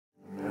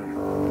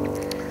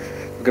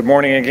Good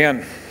morning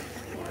again.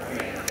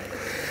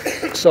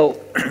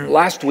 So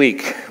last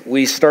week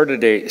we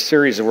started a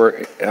series that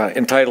we're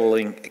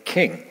entitling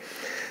King.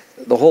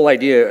 The whole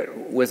idea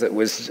with it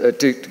was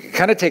to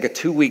kind of take a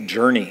 2-week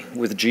journey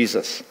with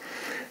Jesus.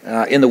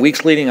 In the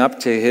weeks leading up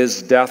to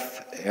his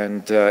death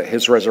and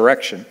his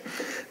resurrection,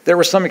 there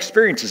were some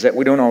experiences that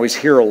we don't always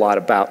hear a lot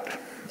about.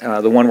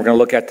 The one we're going to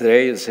look at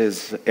today is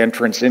his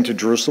entrance into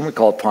Jerusalem. We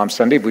call it Palm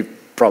Sunday.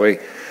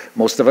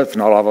 Most of us, if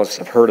not all of us,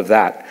 have heard of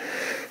that.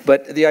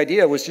 But the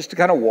idea was just to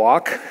kind of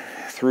walk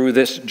through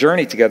this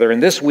journey together.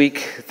 And this week,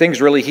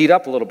 things really heat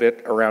up a little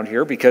bit around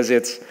here because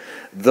it's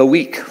the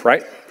week,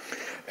 right?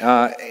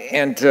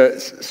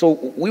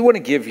 So we want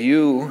to give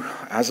you,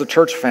 as a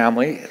church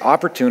family,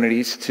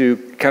 opportunities to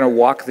kind of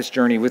walk this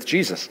journey with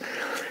Jesus,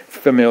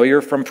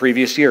 familiar from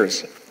previous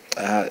years.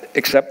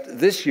 Except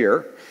this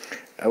year,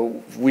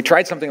 we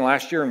tried something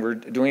last year and we're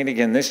doing it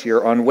again this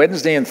year. On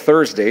Wednesday and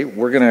Thursday,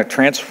 we're going to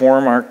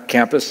transform our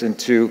campus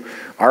into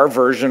our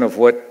version of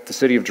what the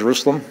city of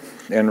Jerusalem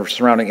and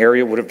surrounding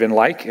area would have been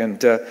like. And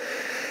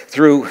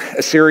through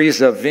a series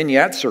of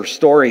vignettes or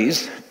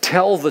stories,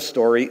 tell the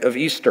story of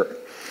Easter.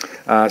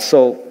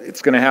 So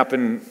it's going to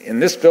happen in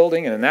this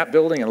building and in that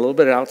building and a little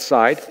bit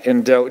outside.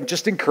 And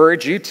just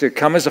encourage you to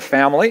come as a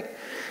family.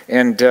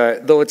 And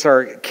though it's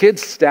our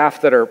kids'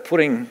 staff that are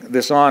putting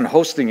this on,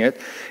 hosting it,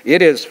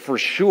 it is for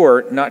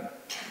sure not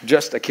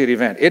just a kid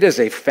event. It is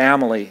a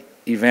family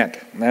event.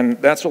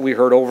 And that's what we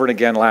heard over and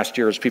again last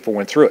year as people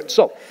went through it.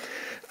 So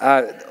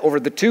over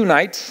the 2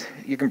 nights,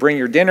 you can bring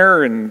your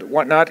dinner and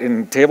whatnot,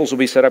 and tables will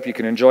be set up. You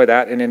can enjoy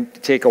that and then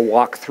take a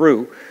walk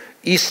through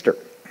Easter.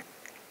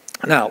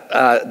 Now,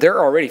 there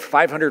are already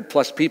 500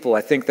 plus people,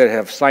 I think, that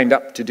have signed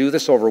up to do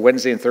this over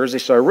Wednesday and Thursday.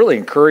 So I really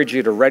encourage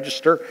you to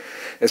register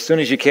as soon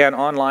as you can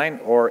online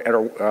or at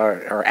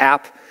our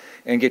app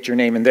and get your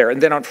name in there.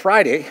 And then on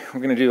Friday, we're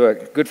going to do a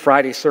Good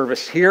Friday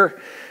service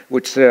here,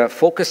 which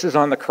focuses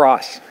on the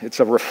cross. It's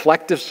a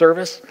reflective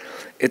service.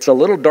 It's a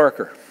little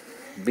darker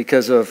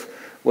because of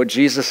what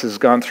Jesus has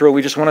gone through.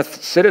 We just want to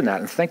sit in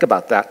that and think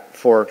about that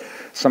for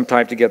some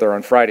time together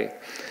on Friday.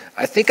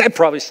 I think I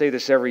probably say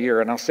this every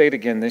year, and I'll say it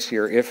again this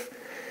year.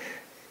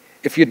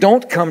 If you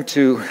don't come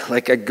to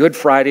like a Good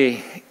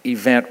Friday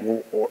event,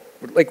 or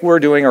like we're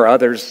doing or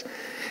others,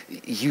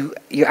 you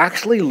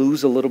actually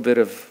lose a little bit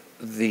of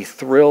the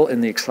thrill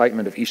and the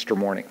excitement of Easter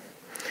morning.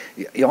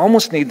 You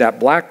almost need that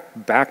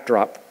black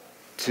backdrop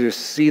to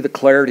see the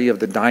clarity of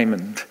the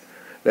diamond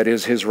that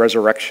is his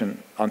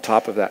resurrection on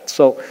top of that.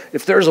 So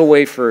if there's a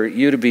way for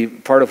you to be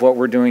part of what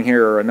we're doing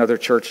here or another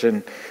church,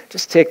 then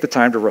just take the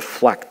time to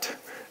reflect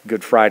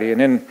Good Friday.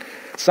 And then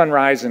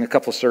sunrise and a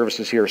couple of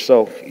services here.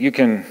 So you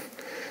can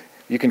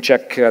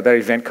check that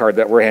event card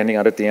that we're handing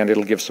out at the end.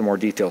 It'll give some more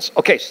details.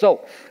 Okay,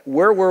 so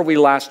where were we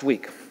last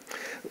week?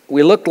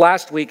 We looked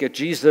last week at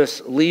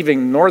Jesus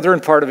leaving northern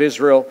part of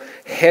Israel,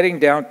 heading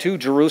down to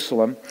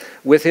Jerusalem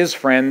with his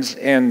friends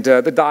and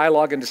the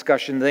dialogue and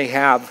discussion they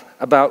have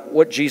about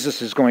what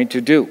Jesus is going to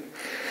do.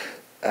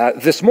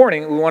 This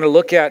morning, we want to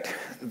look at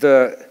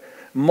the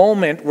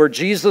moment where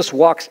Jesus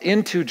walks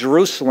into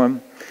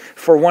Jerusalem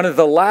for one of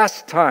the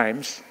last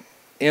times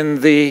in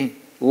the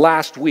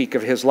last week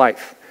of his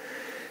life.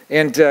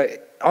 And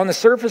on the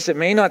surface, it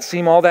may not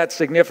seem all that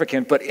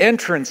significant, but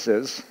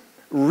entrances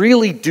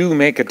really do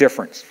make a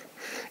difference.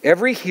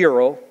 Every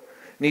hero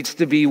needs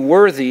to be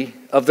worthy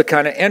of the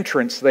kind of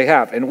entrance they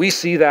have. And we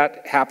see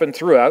that happen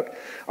throughout.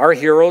 Our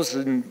heroes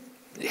in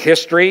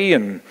history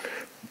and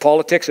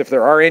politics, if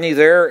there are any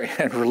there,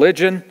 and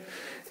religion,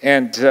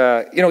 and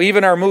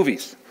even our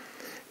movies.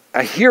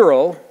 A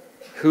hero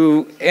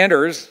who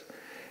enters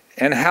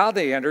and how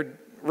they entered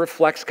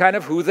reflects kind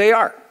of who they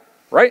are,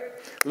 right?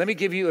 Let me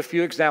give you a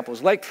few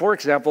examples. Like, for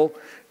example,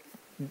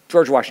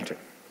 George Washington,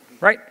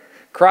 right?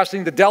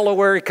 Crossing the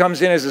Delaware, he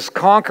comes in as this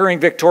conquering,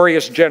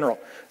 victorious general.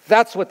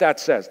 That's what that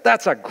says.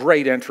 That's a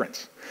great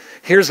entrance.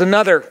 Here's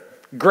another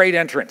great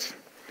entrance,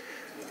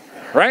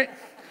 right?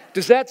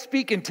 Does that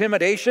speak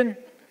intimidation,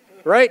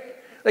 right?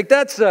 Like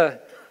that's a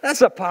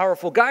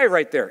powerful guy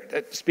right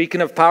there.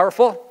 Speaking of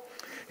powerful,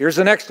 here's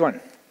the next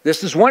one.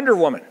 This is Wonder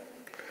Woman.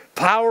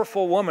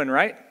 Powerful woman,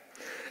 right?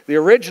 The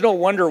original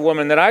Wonder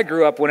Woman that I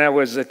grew up when I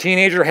was a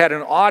teenager had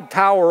an odd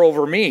power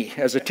over me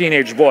as a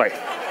teenage boy.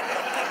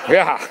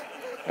 Yeah,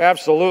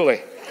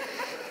 absolutely.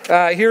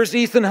 Here's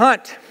Ethan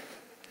Hunt.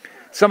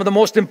 Some of the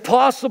most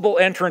impossible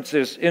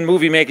entrances in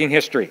movie-making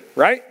history,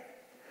 right?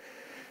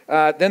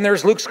 Then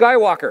there's Luke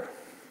Skywalker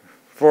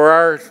for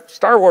our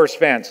Star Wars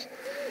fans.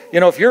 You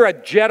know, if you're a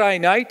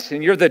Jedi Knight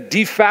and you're the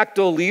de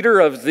facto leader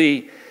of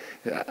the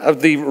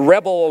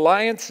Rebel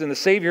Alliance and the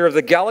savior of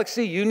the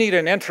galaxy, you need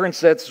an entrance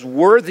that's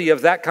worthy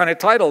of that kind of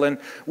title. And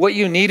what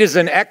you need is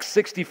an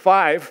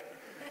X-65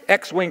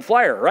 X-Wing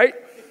flyer, right?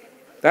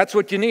 That's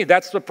what you need.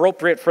 That's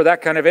appropriate for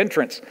that kind of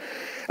entrance.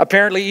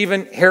 Apparently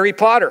even Harry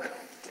Potter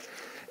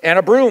and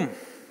a broom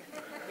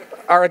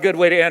are a good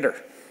way to enter.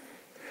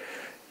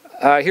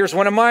 Here's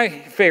one of my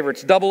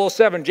favorites,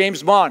 007,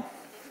 James Bond.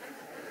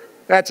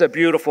 That's a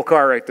beautiful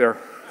car right there.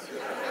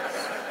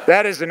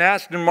 That is an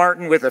Aston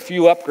Martin with a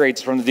few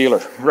upgrades from the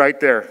dealer right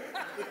there.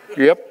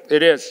 Yep,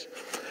 it is.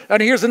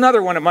 And here's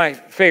another one of my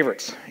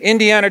favorites.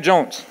 Indiana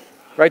Jones,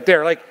 right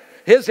there. Like,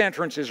 his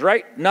entrance is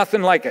right,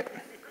 nothing like it.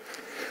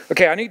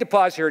 Okay, I need to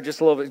pause here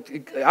just a little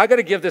bit. I got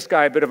to give this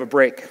guy a bit of a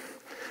break.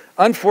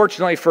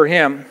 Unfortunately for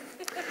him,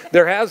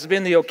 there has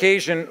been the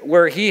occasion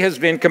where he has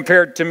been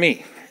compared to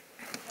me.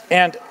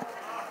 And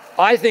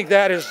I think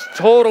that is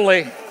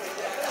totally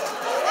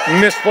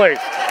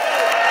misplaced.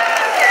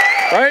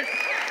 Right?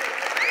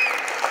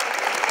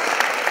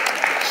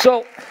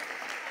 So,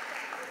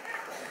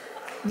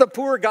 the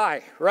poor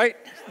guy, right?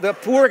 The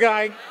poor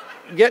guy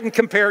getting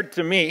compared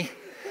to me.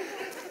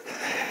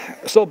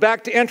 So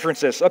back to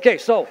entrances. Okay,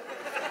 so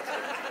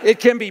it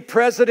can be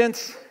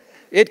presidents,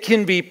 it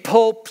can be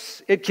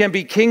popes, it can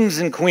be kings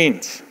and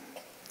queens,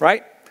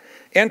 right?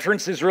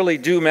 Entrances really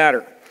do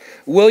matter.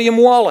 William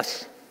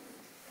Wallace,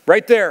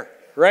 right there,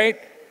 right?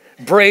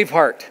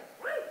 Braveheart.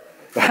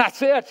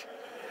 That's it.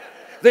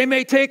 They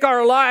may take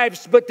our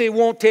lives, but they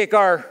won't take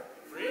our...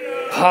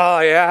 Oh,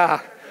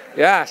 yeah.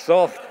 Yeah,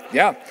 so,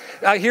 yeah.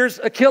 Here's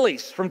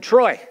Achilles from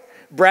Troy.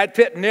 Brad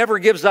Pitt never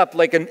gives up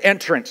like an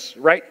entrance,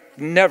 right?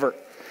 Never.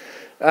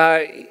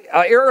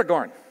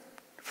 Aragorn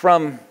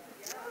from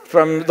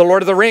The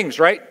Lord of the Rings,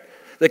 right?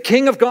 The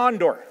King of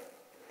Gondor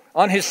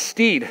on his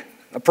steed.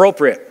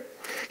 Appropriate.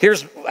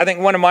 Here's, I think,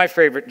 one of my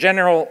favorite.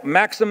 General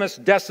Maximus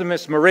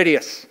Decimus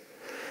Meridius,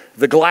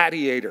 the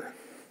gladiator,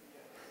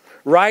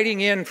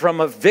 riding in from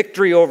a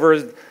victory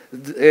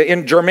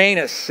in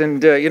Germanus,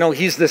 and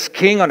he's this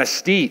king on a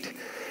steed.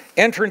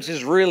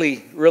 Entrances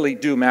really, really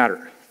do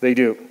matter. They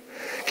do.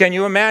 Can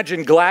you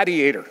imagine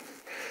Gladiator,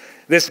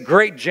 this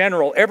great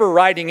general, ever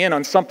riding in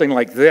on something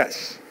like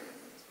this?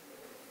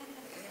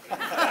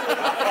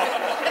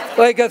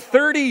 Like a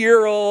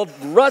 30-year-old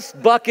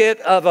rust bucket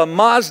of a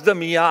Mazda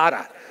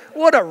Miata.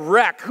 What a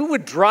wreck. Who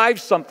would drive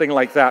something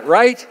like that,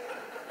 right?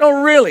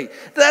 No, really.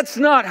 That's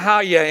not how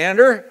you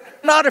enter.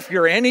 Not if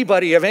you're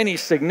anybody of any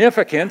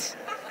significance.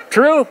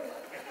 True?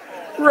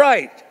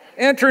 Right.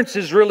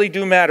 Entrances really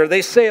do matter.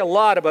 They say a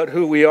lot about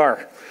who we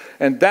are.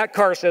 And that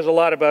car says a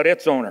lot about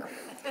its owner.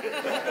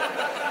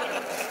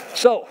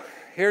 So,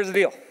 here's the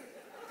deal.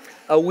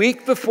 A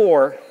week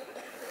before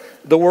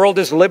the world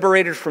is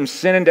liberated from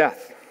sin and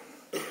death.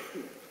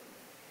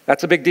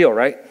 That's a big deal,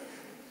 right?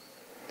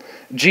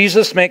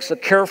 Jesus makes a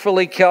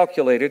carefully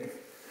calculated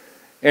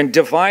and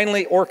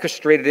divinely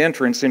orchestrated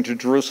entrance into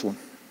Jerusalem.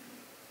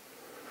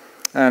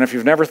 And if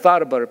you've never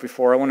thought about it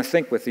before, I want to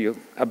think with you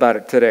about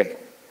it today.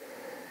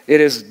 It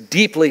is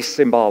deeply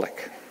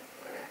symbolic,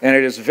 and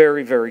it is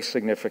very, very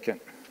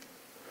significant.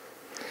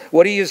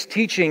 What he is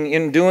teaching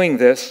in doing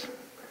this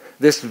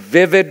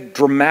vivid,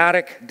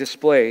 dramatic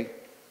display,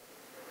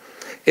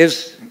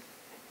 is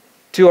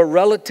to a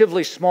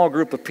relatively small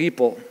group of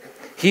people.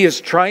 He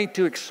is trying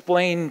to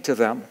explain to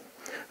them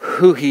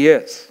who he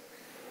is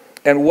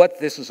and what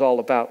this is all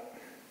about.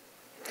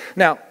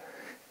 Now,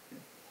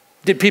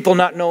 did people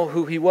not know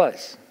who he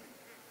was?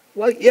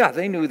 Well, yeah,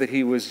 they knew that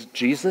he was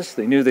Jesus.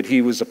 They knew that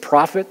he was a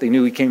prophet. They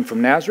knew he came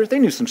from Nazareth. They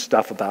knew some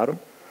stuff about him.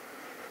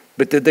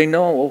 But did they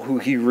know who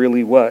he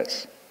really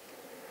was?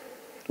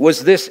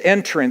 Was this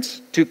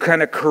entrance to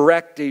kind of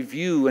correct a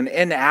view, an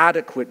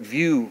inadequate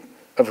view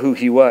of who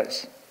he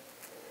was?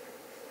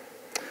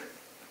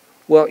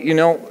 Well,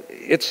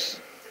 it's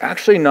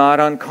actually not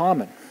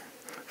uncommon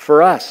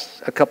for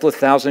us a couple of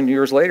thousand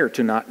years later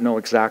to not know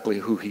exactly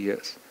who he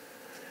is,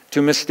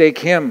 to mistake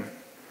him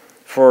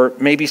for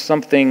maybe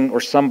something or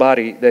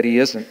somebody that he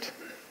isn't.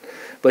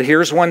 But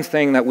here's one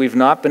thing that we've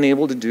not been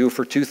able to do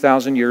for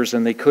 2,000 years,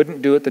 and they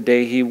couldn't do it the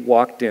day he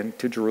walked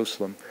into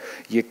Jerusalem.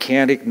 You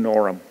can't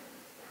ignore him.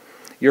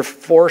 You're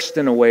forced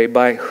in a way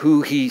by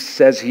who he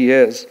says he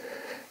is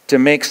to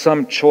make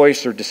some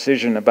choice or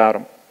decision about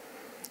him.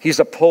 He's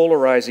a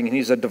polarizing and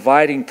he's a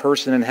dividing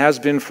person and has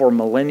been for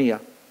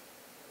millennia.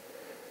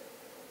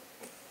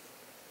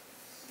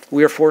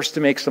 We are forced to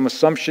make some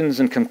assumptions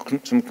and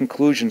some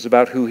conclusions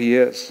about who he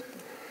is.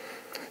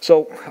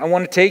 So I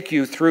want to take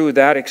you through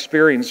that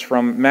experience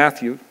from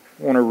Matthew.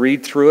 I want to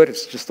read through it.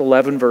 It's just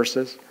 11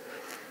 verses.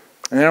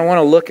 And then I want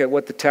to look at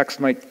what the text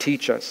might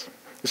teach us.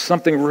 There's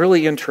something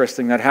really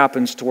interesting that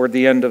happens toward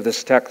the end of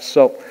this text.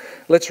 So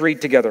let's read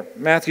together.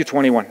 Matthew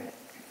 21.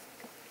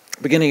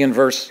 Beginning in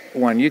verse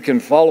 1. You can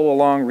follow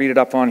along, read it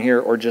up on here,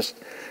 or just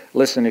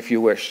listen if you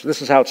wish.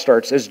 This is how it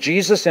starts. As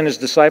Jesus and his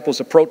disciples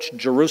approached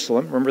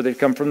Jerusalem, remember they've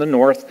come from the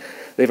north,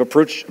 they've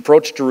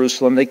approached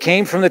Jerusalem. They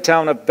came from the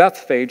town of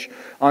Bethphage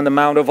on the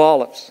Mount of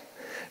Olives.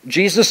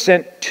 Jesus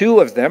sent two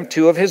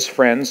of his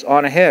friends,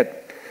 on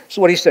ahead. So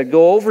what he said,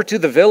 go over to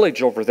the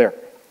village over there.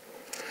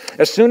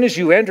 As soon as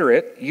you enter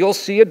it, you'll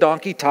see a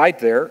donkey tied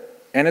there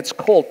and its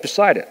colt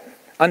beside it.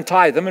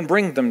 Untie them and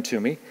bring them to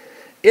me.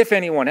 If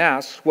anyone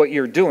asks what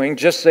you're doing,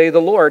 just say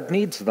the Lord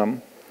needs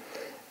them,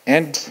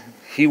 and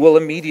he will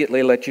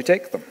immediately let you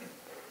take them.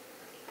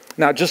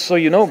 Now, just so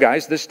you know,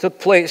 guys, this took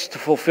place to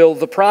fulfill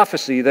the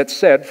prophecy that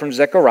said from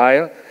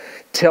Zechariah,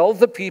 tell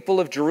the people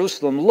of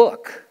Jerusalem,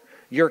 look,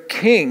 your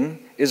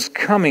king is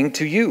coming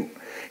to you.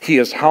 He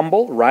is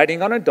humble,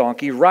 riding on a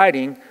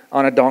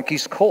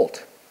donkey's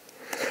colt.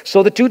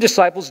 So the 2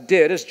 disciples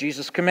did as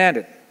Jesus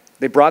commanded.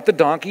 They brought the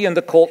donkey and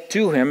the colt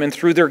to him and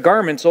threw their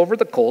garments over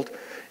the colt,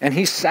 and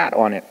he sat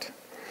on it.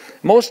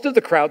 Most of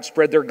the crowd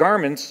spread their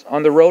garments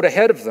on the road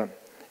ahead of them,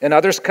 and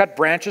others cut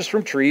branches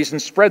from trees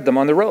and spread them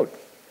on the road.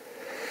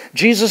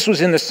 Jesus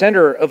was in the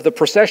center of the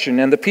procession,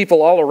 and the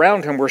people all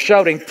around him were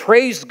shouting,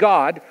 "Praise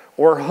God,"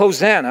 or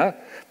 "Hosanna,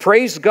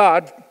 praise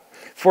God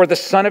for the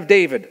Son of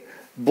David.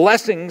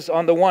 Blessings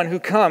on the one who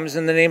comes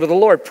in the name of the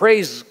Lord.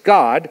 Praise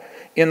God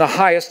in the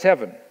highest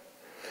heaven."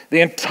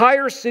 The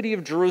entire city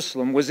of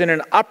Jerusalem was in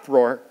an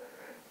uproar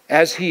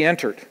as he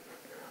entered.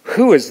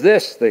 "Who is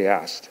this?" they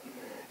asked.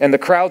 And the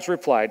crowds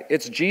replied,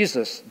 "It's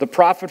Jesus, the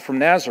prophet from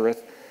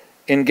Nazareth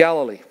in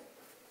Galilee."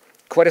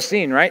 Quite a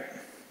scene, right?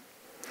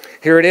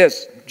 Here it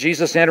is,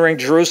 Jesus entering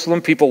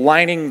Jerusalem, people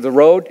lining the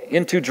road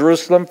into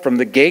Jerusalem from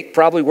the gate,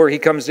 probably where he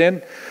comes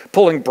in,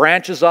 pulling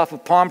branches off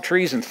of palm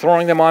trees and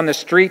throwing them on the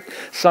street,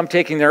 some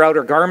taking their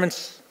outer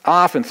garments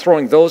off and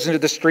throwing those into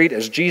the street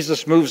as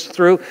Jesus moves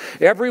through.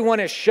 Everyone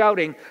is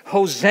shouting,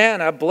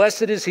 "Hosanna,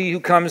 blessed is he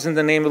who comes in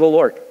the name of the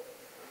Lord."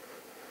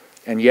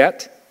 And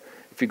yet,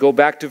 if you go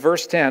back to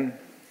verse 10,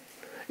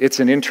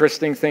 it's an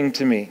interesting thing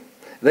to me.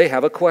 They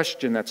have a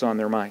question that's on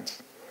their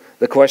minds.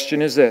 The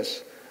question is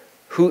this: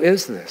 who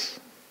is this?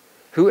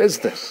 Who is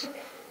this?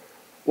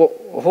 Well,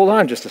 hold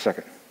on just a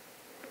second.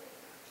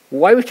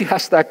 Why would you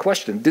ask that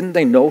question? Didn't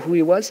they know who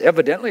he was?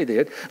 Evidently they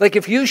did. Like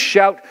if you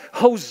shout,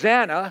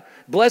 "Hosanna,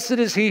 blessed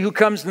is he who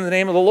comes in the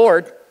name of the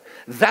Lord,"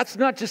 that's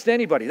not just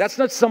anybody. That's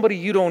not somebody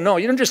you don't know.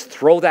 You don't just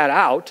throw that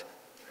out.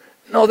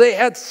 No, they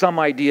had some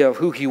idea of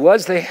who he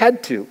was. They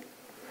had to.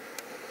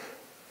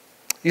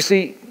 You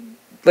see,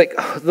 like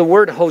the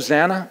word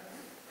Hosanna,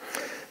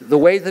 the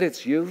way that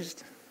it's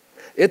used,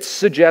 it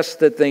suggests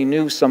that they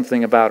knew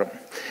something about him.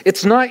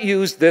 It's not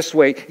used this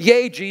way,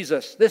 "Yay,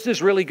 Jesus, this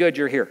is really good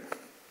you're here."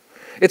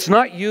 It's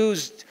not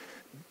used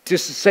to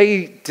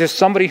say to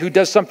somebody who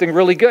does something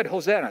really good,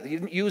 "Hosanna." You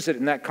didn't use it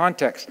in that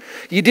context.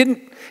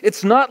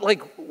 It's not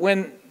like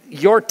when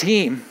your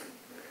team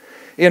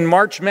in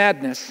March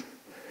Madness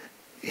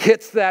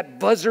hits that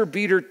buzzer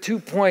beater 2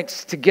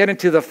 points to get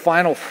into the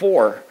Final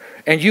Four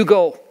and you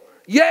go,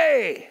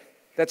 "Yay!"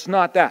 That's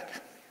not that.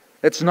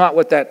 That's not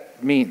what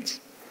that means.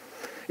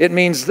 It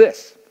means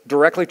this,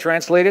 directly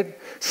translated,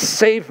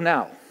 save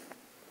now.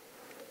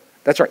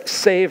 That's right,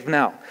 save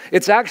now.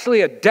 It's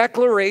actually a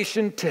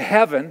declaration to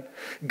heaven.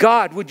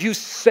 God, would you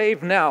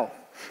save now?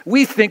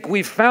 We think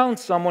we've found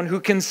someone who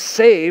can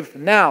save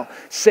now.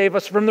 Save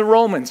us from the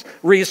Romans.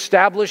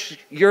 Reestablish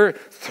your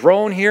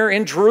throne here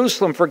in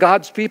Jerusalem for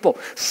God's people.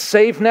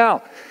 Save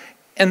now.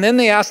 And then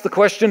they ask the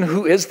question,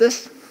 who is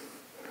this?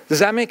 Does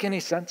that make any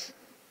sense?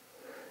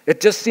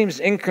 It just seems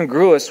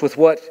incongruous with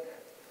what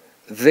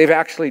they've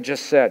actually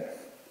just said.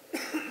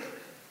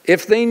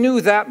 If they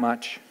knew that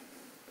much,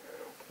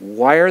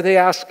 why are they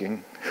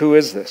asking, who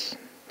is this?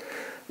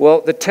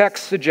 Well, the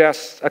text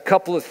suggests a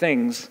couple of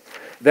things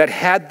that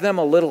had them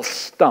a little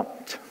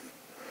stumped.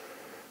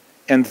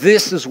 And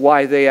this is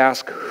why they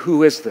ask,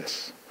 who is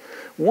this?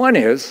 One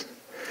is,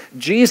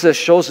 Jesus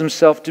shows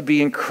himself to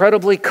be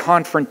incredibly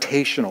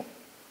confrontational.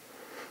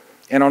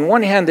 And on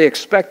one hand, they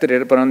expected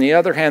it, but on the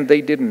other hand,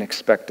 they didn't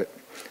expect it.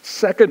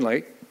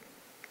 Secondly,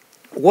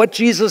 what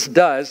Jesus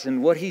does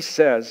and what he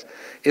says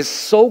is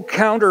so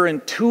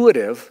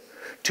counterintuitive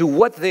to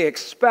what they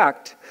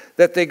expect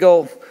that they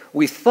go,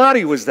 "We thought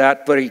he was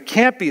that, but he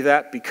can't be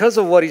that because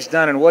of what he's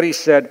done and what he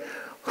said.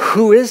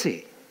 Who is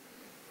he?"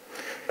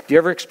 Do you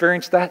ever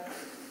experience that?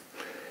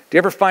 Do you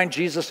ever find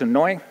Jesus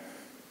annoying?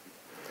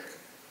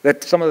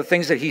 That some of the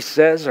things that he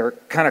says are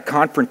kind of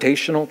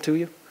confrontational to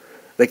you?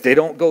 Like they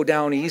don't go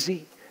down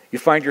easy? You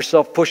find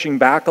yourself pushing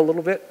back a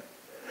little bit?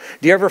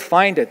 Do you ever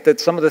find it that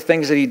some of the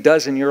things that he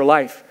does in your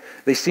life,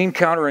 they seem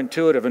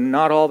counterintuitive and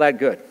not all that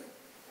good?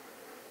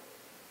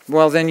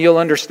 Well, then you'll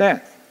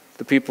understand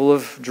the people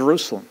of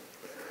Jerusalem.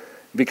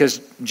 Because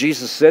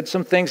Jesus said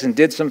some things and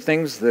did some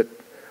things that,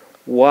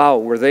 wow,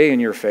 were they in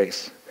your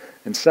face?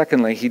 And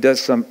secondly, he does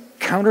some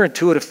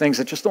counterintuitive things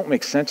that just don't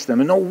make sense to them.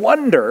 And no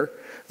wonder,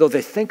 though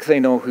they think they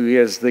know who he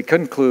is, they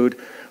conclude,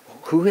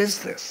 who is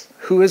this?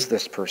 Who is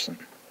this person?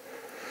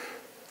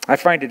 I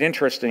find it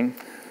interesting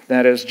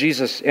that as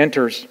Jesus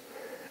enters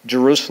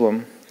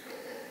Jerusalem,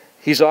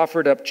 he's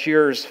offered up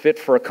cheers fit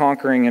for a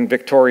conquering and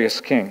victorious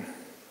king.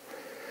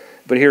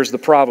 But here's the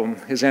problem.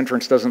 His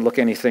entrance doesn't look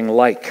anything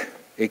like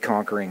a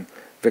conquering,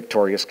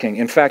 victorious king.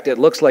 In fact, it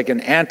looks like an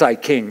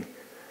anti-king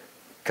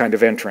kind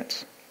of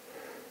entrance.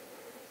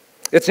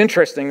 It's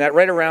interesting that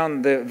right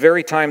around the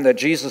very time that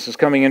Jesus is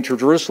coming into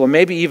Jerusalem,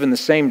 maybe even the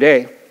same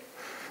day,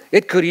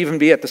 it could even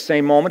be at the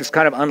same moment. It's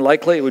kind of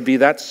unlikely it would be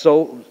that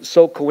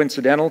so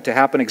coincidental to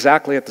happen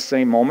exactly at the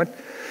same moment.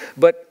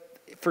 But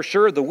for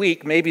sure the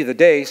week, maybe the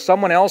day,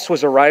 someone else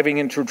was arriving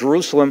into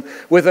Jerusalem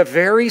with a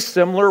very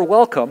similar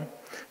welcome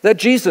that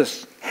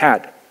Jesus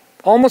had.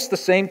 Almost the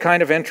same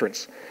kind of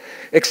entrance.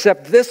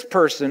 Except this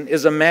person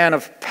is a man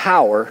of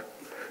power,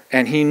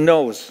 and he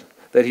knows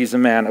that he's a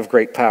man of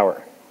great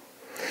power.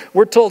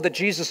 We're told that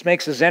Jesus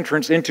makes his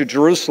entrance into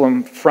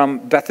Jerusalem from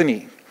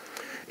Bethany.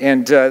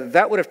 And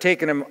that would have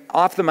taken him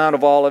off the Mount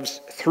of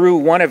Olives through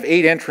one of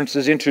 8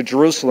 entrances into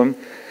Jerusalem.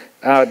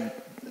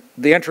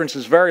 The entrance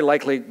is very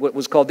likely what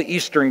was called the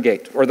Eastern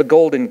Gate or the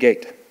Golden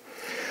Gate.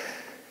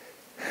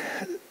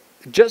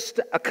 Just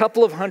a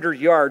couple of hundred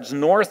yards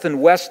north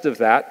and west of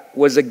that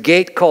was a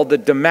gate called the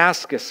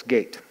Damascus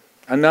Gate,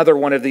 another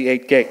one of the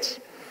 8 gates.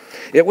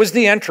 It was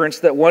the entrance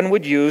that one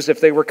would use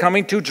if they were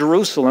coming to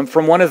Jerusalem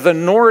from one of the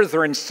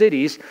northern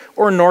cities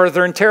or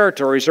northern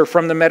territories or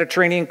from the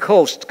Mediterranean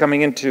coast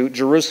coming into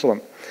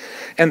Jerusalem.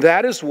 And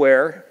that is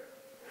where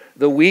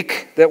the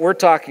week that we're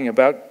talking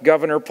about,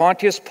 Governor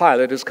Pontius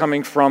Pilate is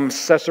coming from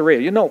Caesarea.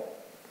 You know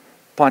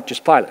Pontius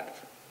Pilate.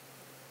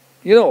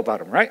 You know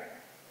about him, right?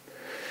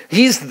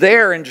 He's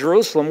there in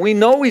Jerusalem. We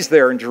know he's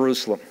there in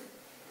Jerusalem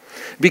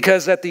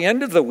because at the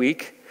end of the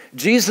week,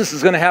 Jesus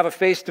is going to have a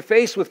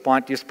face-to-face with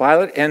Pontius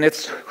Pilate, and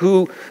it's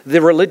who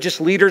the religious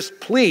leaders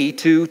plea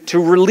to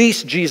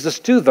release Jesus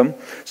to them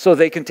so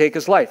they can take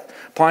his life.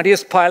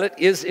 Pontius Pilate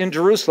is in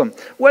Jerusalem.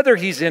 Whether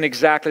he's in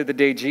exactly the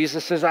day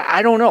Jesus is,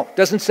 I don't know.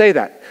 Doesn't say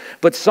that.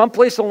 But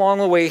someplace along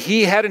the way,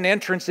 he had an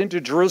entrance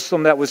into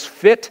Jerusalem that was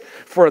fit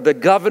for the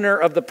governor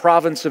of the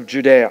province of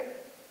Judea.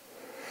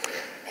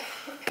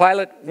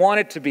 Pilate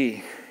wanted to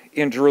be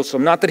in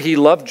Jerusalem. Not that he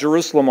loved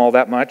Jerusalem all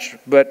that much,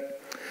 but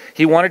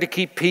he wanted to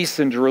keep peace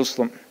in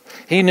Jerusalem.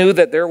 He knew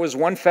that there was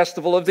one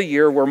festival of the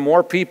year where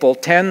more people,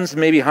 tens,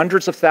 maybe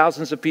hundreds of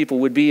thousands of people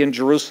would be in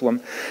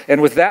Jerusalem.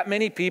 And with that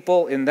many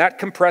people in that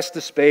compressed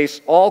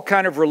space, all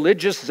kind of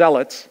religious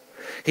zealots,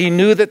 he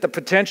knew that the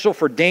potential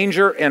for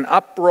danger and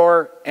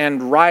uproar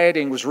and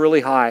rioting was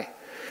really high.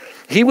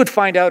 He would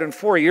find out in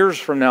 4 years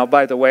from now,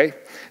 by the way,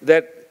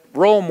 that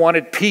Rome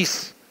wanted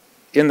peace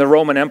in the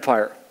Roman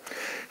Empire.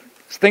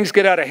 Things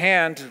get out of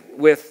hand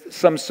with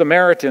some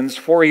Samaritans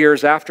 4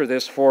 years after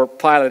this for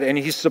Pilate, and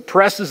he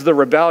suppresses the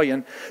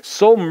rebellion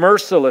so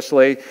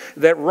mercilessly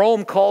that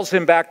Rome calls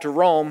him back to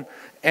Rome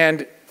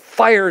and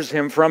fires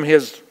him from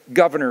his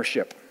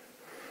governorship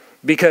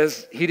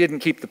because he didn't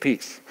keep the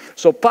peace.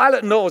 So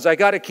Pilate knows, I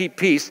got to keep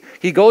peace.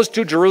 He goes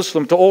to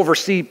Jerusalem to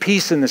oversee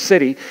peace in the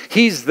city.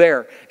 He's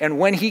there, and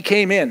when he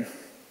came in,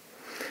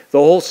 the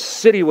whole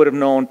city would have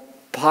known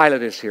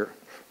Pilate is here.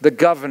 The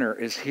governor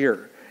is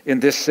here in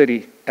this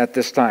city at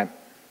this time.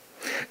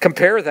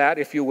 Compare that,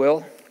 if you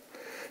will,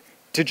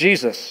 to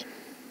Jesus.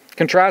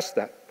 Contrast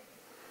that.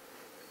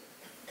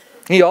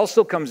 He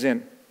also comes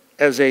in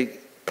as a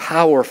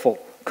powerful,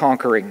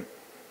 conquering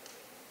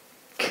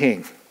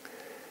king,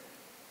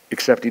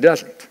 except he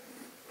doesn't.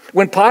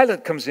 When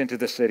Pilate comes into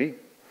the city,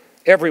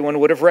 everyone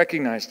would have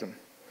recognized him.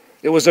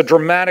 It was a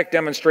dramatic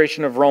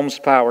demonstration of Rome's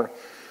power.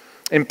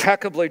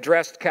 Impeccably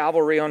dressed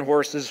cavalry on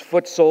horses,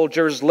 foot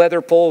soldiers, leather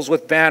poles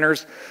with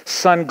banners,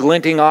 sun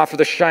glinting off of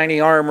the shiny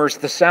armors,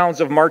 the sounds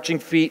of marching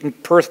feet in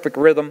perfect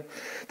rhythm,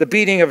 the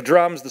beating of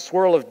drums, the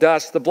swirl of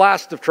dust, the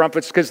blast of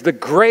trumpets, because the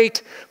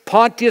great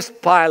Pontius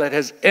Pilate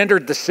has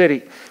entered the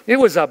city. It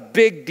was a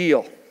big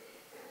deal.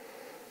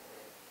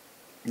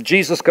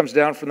 Jesus comes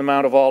down from the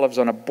Mount of Olives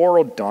on a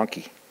borrowed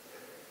donkey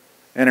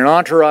and an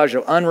entourage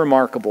of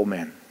unremarkable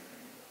men.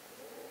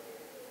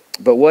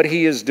 But what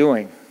he is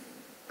doing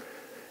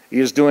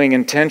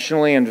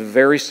intentionally and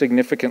very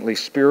significantly,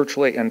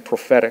 spiritually and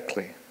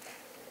prophetically.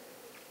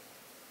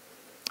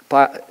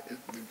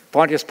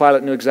 Pontius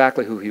Pilate knew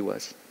exactly who he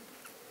was.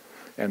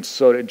 And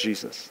so did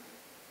Jesus.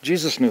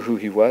 Jesus knew who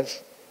he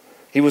was.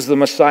 He was the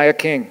Messiah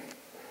King.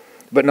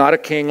 But not a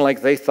king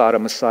like they thought a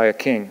Messiah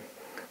King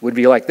would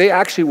be like. They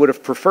actually would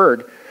have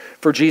preferred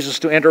for Jesus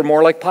to enter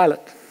more like Pilate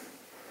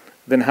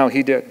than how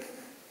he did.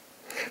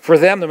 For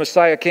them, the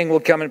Messiah King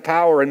would come in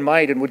power and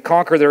might and would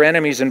conquer their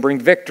enemies and bring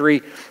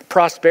victory,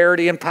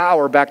 prosperity, and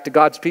power back to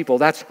God's people.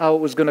 That's how it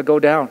was going to go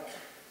down.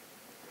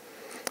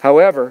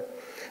 However,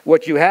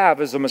 what you have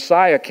is a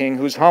Messiah King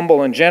who's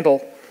humble and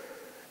gentle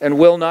and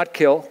will not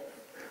kill,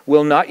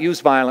 will not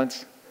use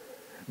violence,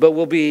 but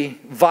will be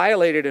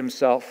violated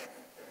himself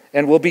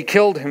and will be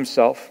killed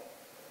himself.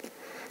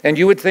 And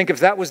you would think if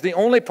that was the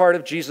only part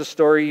of Jesus'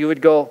 story, you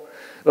would go,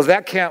 well,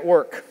 that can't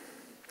work.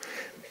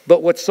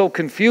 But what's so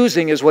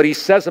confusing is what he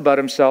says about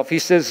himself. He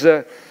says,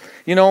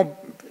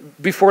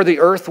 before the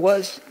earth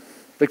was,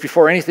 like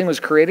before anything was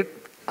created,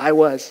 I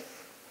was.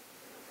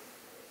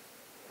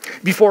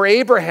 Before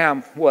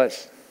Abraham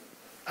was,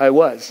 I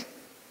was.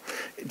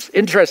 It's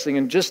interesting,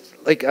 and just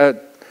like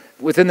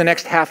within the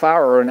next half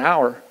hour or an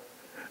hour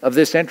of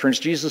this entrance,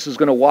 Jesus is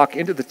going to walk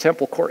into the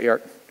temple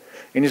courtyard,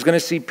 and he's going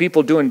to see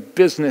people doing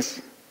business.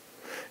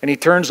 And he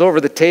turns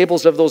over the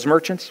tables of those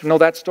merchants. You know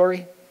that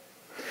story?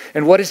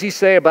 And what does he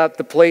say about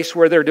the place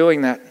where they're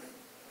doing that?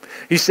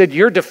 He said,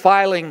 you're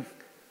defiling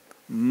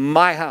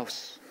my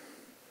house.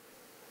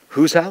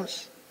 Whose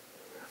house?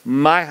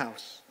 My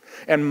house.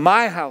 And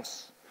my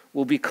house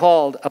will be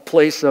called a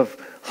place of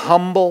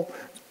humble,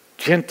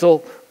 gentle,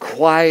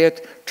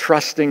 quiet,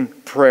 trusting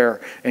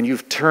prayer. And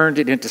you've turned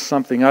it into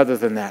something other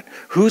than that.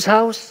 Whose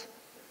house?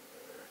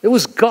 It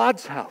was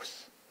God's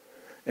house.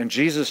 And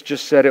Jesus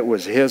just said it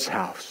was his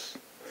house.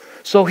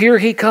 So here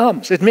he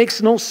comes. It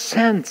makes no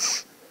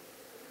sense.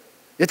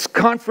 It's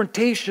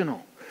confrontational.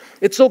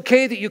 It's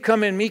okay that you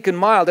come in meek and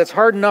mild. That's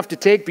hard enough to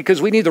take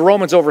because we need the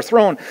Romans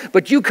overthrown.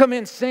 But you come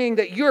in saying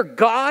that you're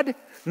God?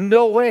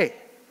 No way.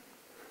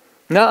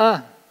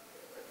 Nuh-uh.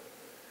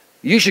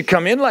 You should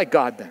come in like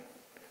God then.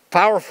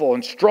 Powerful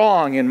and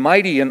strong and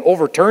mighty and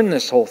overturn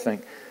this whole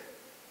thing.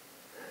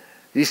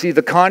 You see,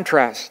 the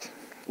contrast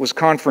was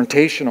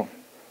confrontational.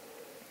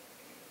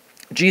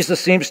 Jesus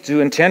seems to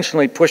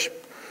intentionally push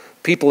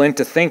people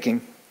into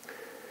thinking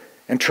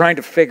and trying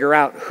to figure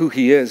out who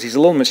he is. He's a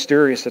little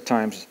mysterious at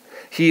times.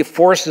 He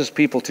forces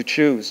people to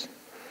choose.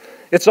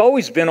 It's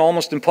always been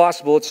almost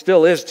impossible, it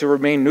still is, to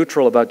remain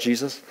neutral about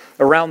Jesus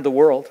around the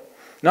world.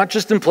 Not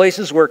just in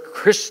places where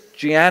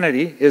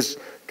Christianity is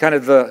kind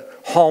of the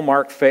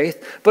hallmark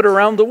faith, but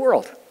around the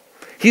world.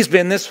 He's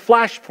been this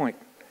flashpoint.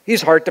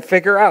 He's hard to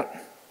figure out.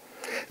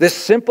 This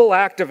simple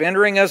act of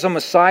entering as a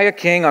Messiah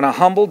king on a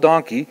humble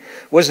donkey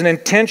was an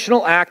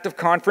intentional act of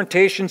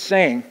confrontation,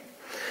 saying,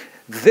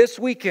 this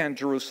weekend,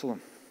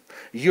 Jerusalem,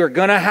 you're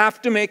going to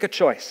have to make a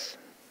choice.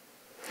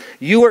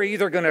 You are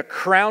either going to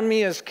crown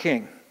me as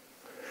king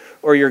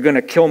or you're going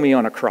to kill me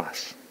on a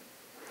cross.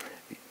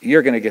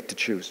 You're going to get to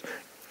choose.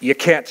 You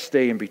can't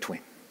stay in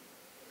between.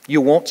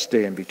 You won't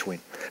stay in between.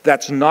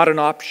 That's not an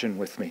option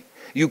with me.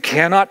 You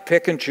cannot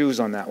pick and choose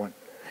on that one.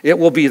 It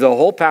will be the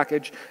whole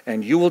package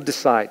and you will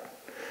decide.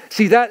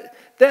 See, that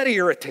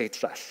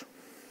irritates us.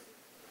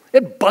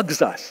 It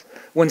bugs us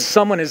when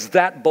someone is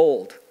that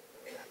bold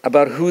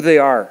about who they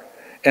are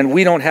and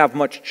we don't have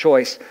much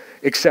choice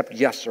except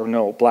yes or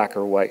no, black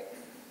or white.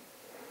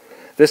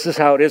 This is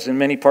how it is in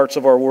many parts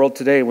of our world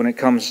today when it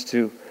comes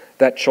to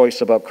that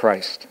choice about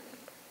Christ.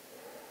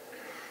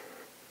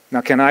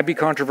 Now, can I be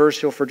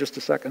controversial for just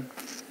a second?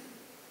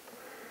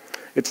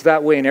 It's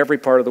that way in every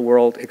part of the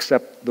world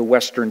except the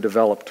Western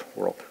developed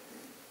world,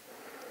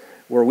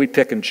 where we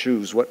pick and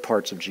choose what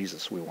parts of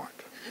Jesus we want.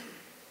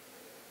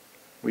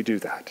 We do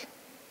that.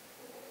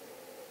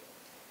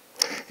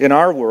 In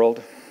our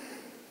world,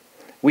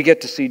 we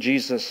get to see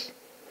Jesus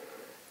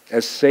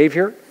as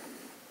Savior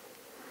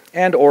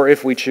and, or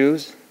if we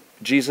choose,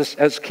 Jesus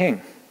as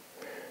King.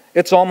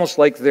 It's almost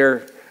like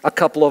they're a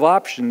couple of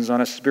options on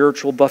a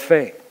spiritual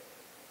buffet.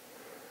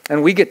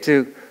 And we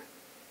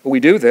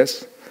do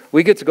this,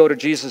 we get to go to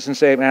Jesus and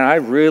say, man, I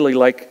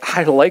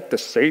like the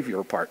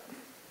Savior part.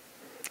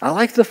 I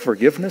like the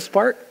forgiveness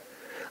part.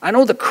 I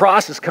know the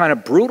cross is kind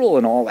of brutal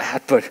and all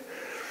that, but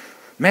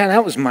man,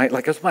 that was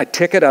my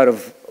ticket out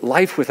of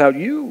life without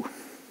you.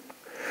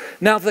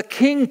 Now the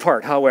king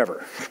part,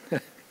 however,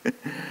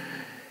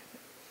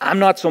 I'm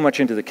not so much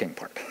into the king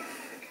part.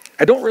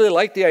 I don't really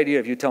like the idea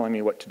of you telling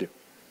me what to do.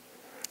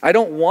 I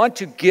don't want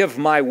to give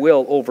my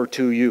will over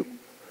to you.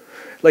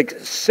 Like,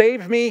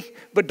 save me,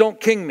 but don't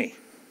king me.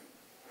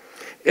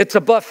 It's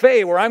a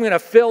buffet where I'm going to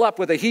fill up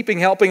with a heaping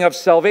helping of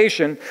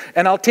salvation,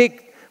 and I'll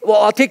take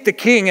the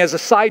king as a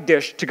side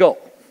dish to go.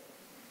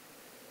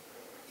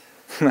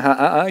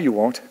 You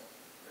won't.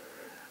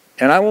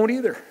 And I won't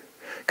either.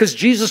 Because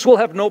Jesus will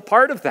have no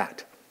part of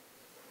that.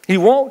 He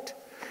won't.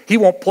 He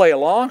won't play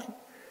along.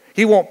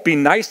 He won't be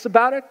nice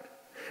about it.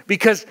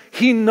 Because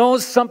he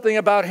knows something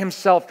about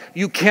himself.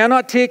 You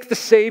cannot take the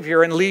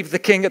Savior and leave the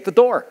king at the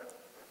door.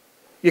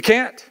 You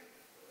can't.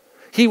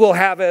 He will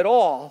have it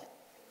all,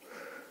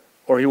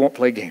 or he won't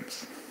play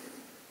games.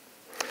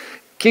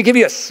 Can I give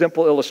you a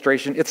simple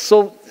illustration? It's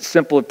so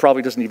simple it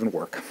probably doesn't even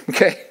work.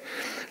 Okay?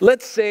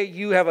 Let's say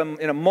you have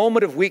in a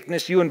moment of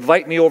weakness, you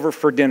invite me over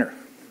for dinner.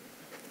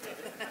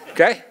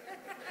 Okay?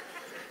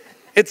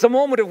 It's a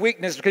moment of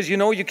weakness because you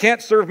know you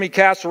can't serve me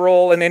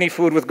casserole and any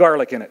food with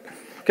garlic in it.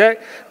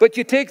 Okay? But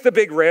you take the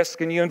big risk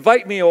and you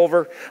invite me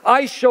over.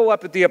 I show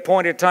up at the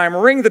appointed time,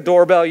 ring the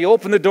doorbell, you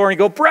open the door and you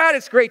go, Brad,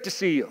 it's great to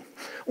see you.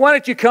 Why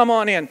don't you come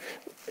on in?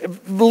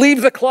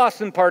 Leave the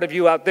Clausen part of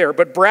you out there,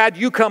 but Brad,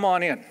 you come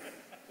on in.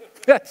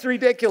 That's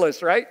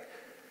ridiculous, right?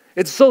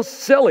 It's so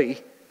silly.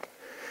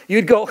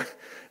 You'd go,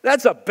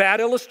 that's a bad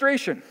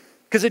illustration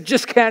because it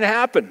just can't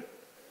happen.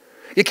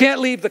 You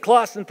can't leave the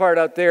Clausen part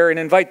out there and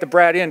invite the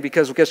Brad in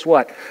because guess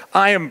what?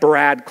 I am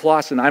Brad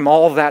Clausen. I'm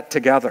all that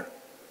together.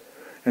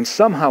 And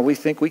somehow we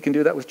think we can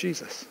do that with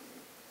Jesus.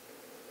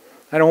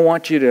 I don't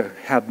want you to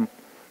have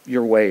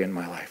your way in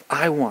my life.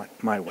 I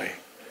want my way.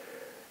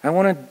 I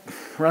want to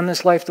run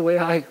this life the way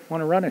I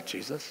want to run it,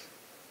 Jesus.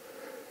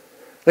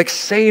 Like,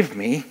 save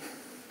me.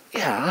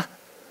 Yeah.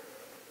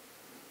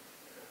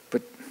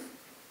 But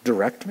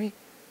direct me?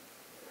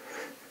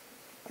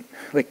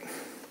 Like,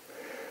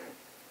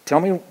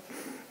 tell me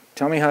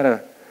how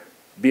to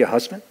be a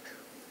husband?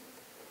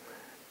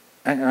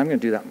 I'm going to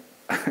do that.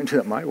 I'm going to do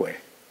that my way.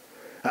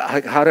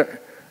 How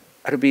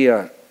to be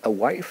a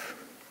wife?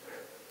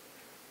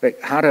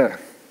 Like how to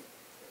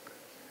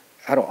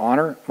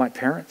honor my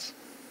parents?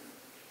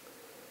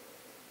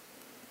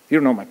 You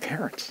don't know my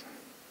parents.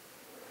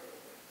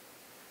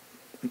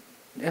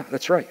 Yeah,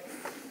 that's right.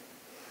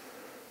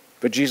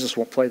 But Jesus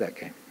won't play that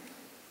game.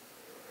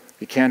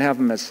 You can't have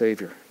him as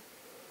Savior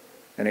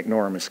and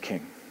ignore him as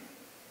King.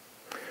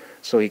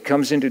 So he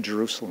comes into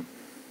Jerusalem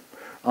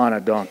on a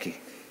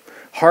donkey.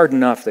 Hard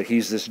enough that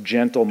he's this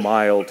gentle,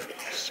 mild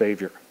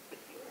Savior.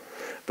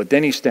 But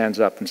then he stands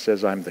up and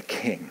says, I'm the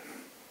king.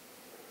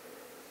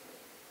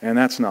 And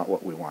that's not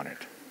what we wanted.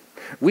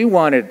 We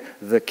wanted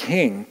the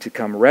king to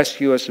come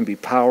rescue us and be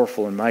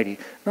powerful and mighty,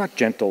 not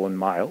gentle and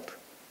mild.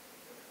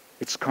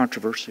 It's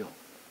controversial.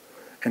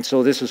 And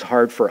so this is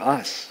hard for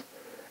us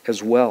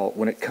as well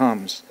when it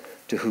comes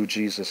to who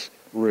Jesus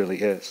really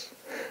is.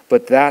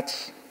 But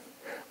that's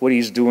what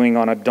he's doing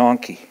on a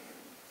donkey,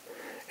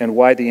 and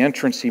why the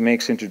entrance he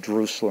makes into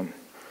Jerusalem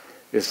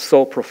is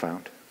so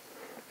profound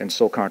and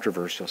so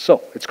controversial.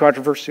 So, it's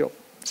controversial.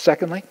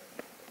 Secondly,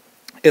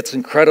 it's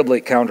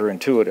incredibly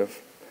counterintuitive.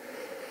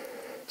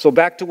 So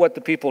back to what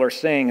the people are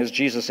saying as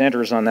Jesus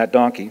enters on that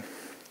donkey.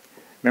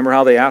 Remember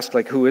how they asked,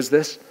 like, who is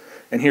this?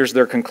 And here's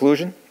their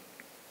conclusion.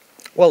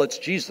 Well, it's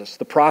Jesus,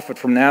 the prophet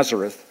from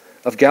Nazareth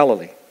of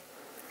Galilee.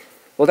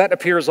 Well, that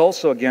appears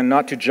also, again,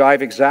 not to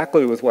jive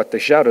exactly with what they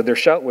shouted. Their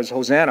shout was,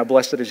 Hosanna,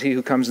 blessed is he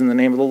who comes in the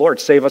name of the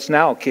Lord. Save us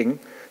now, King.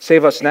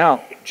 Save us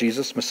now,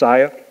 Jesus,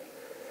 Messiah.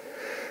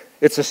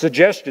 It's a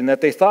suggestion that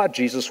they thought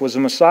Jesus was a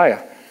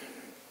Messiah.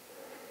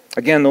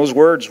 Again, those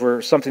words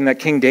were something that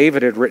King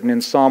David had written in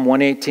Psalm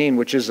 118,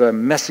 which is a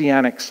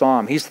messianic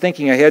psalm. He's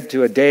thinking ahead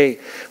to a day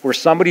where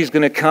somebody's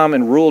going to come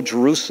and rule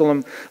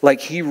Jerusalem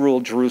like he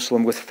ruled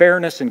Jerusalem, with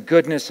fairness and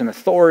goodness and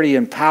authority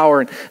and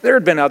power. And there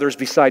had been others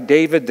beside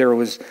David. There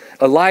was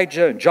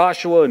Elijah and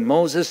Joshua and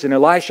Moses and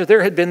Elisha.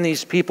 There had been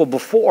these people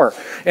before.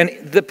 And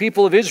the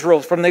people of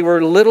Israel, from they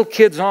were little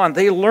kids on,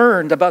 they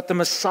learned about the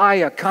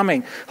Messiah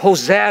coming.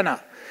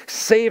 Hosanna.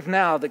 Save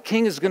now, the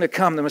king is going to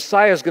come, the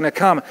Messiah is going to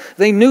come.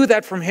 They knew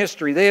that from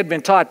history. They had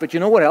been taught. But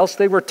you know what else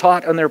they were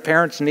taught on their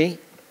parents' knee?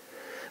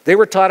 They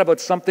were taught about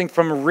something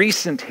from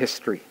recent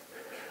history,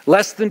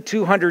 less than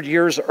 200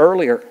 years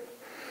earlier.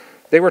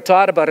 They were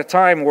taught about a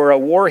time where a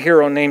war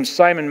hero named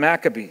Simon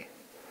Maccabee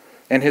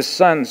and his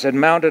sons had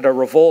mounted a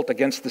revolt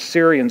against the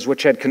Syrians,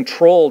 which had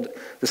controlled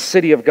the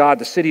city of God,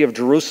 the city of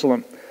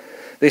Jerusalem.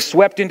 They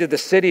swept into the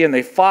city and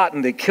they fought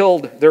and they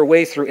killed their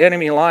way through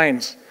enemy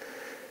lines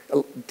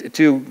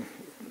to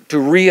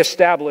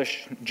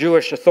reestablish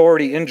Jewish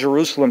authority in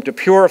Jerusalem, to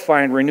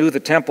purify and renew the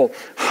temple.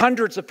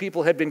 Hundreds of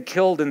people had been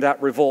killed in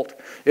that revolt.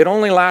 It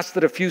only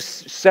lasted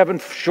 7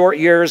 short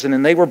years, and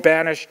then they were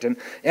banished and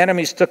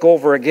enemies took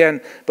over again.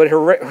 But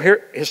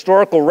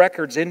historical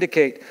records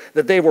indicate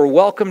that they were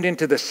welcomed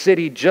into the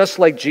city just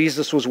like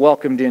Jesus was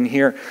welcomed in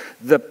here.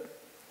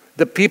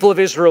 The people of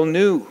Israel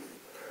knew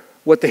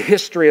what the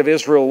history of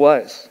Israel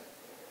was.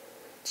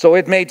 So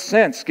it made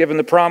sense, given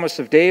the promise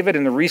of David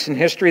and the recent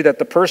history, that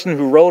the person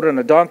who rode on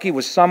a donkey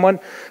was someone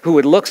who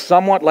would look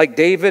somewhat like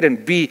David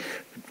and be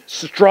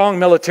strong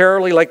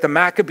militarily like the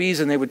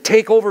Maccabees, and they would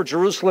take over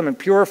Jerusalem and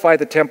purify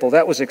the temple.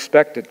 That was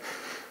expected.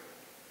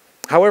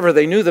 However,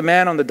 they knew the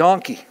man on the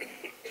donkey.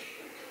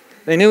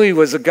 They knew he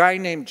was a guy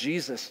named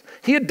Jesus.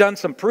 He had done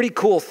some pretty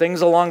cool things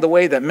along the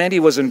way that meant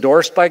he was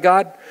endorsed by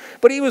God.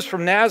 But he was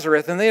from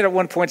Nazareth, and they had at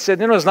one point said,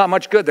 there's not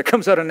much good that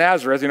comes out of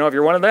Nazareth. If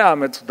you're one of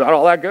them, it's not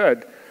all that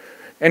good.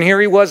 And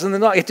here he was in the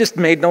night. It just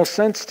made no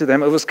sense to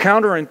them. It was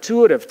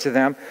counterintuitive to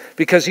them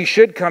because he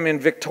should come in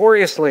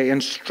victoriously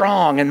and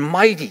strong and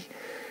mighty.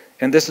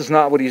 And this is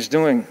not what he's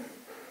doing.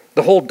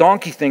 The whole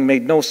donkey thing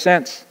made no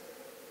sense.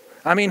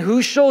 I mean,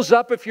 who shows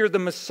up if you're the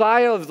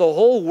Messiah of the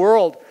whole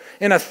world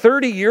in a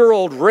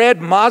 30-year-old red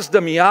Mazda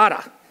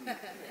Miata?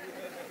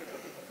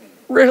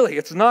 Really,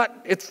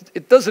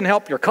 it doesn't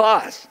help your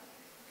cause.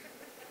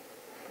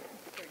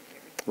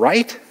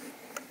 Right?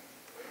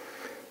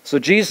 So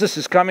Jesus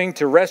is coming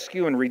to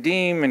rescue and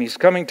redeem, and he's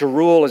coming to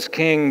rule as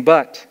king,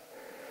 but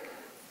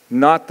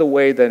not the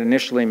way that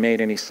initially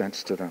made any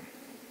sense to them.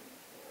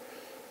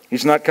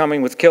 He's not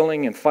coming with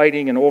killing and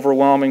fighting and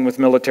overwhelming with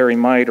military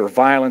might or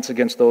violence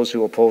against those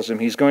who oppose him.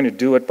 He's going to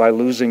do it by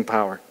losing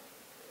power,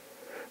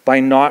 by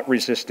not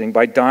resisting,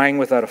 by dying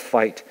without a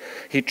fight.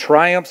 He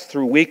triumphs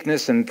through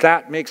weakness, and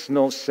that makes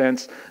no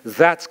sense.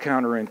 That's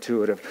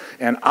counterintuitive.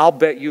 And I'll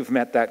bet you've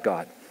met that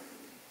God.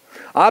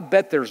 I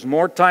bet there's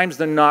more times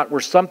than not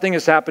where something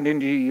has happened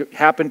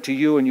to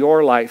you in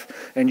your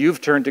life, and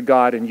you've turned to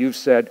God and you've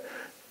said,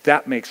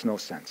 that makes no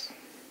sense.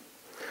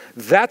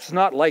 That's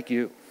not like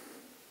you.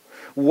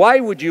 Why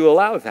would you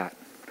allow that?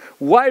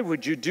 Why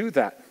would you do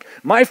that?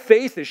 My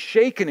faith is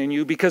shaken in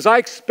you because I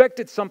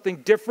expected something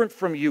different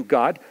from you,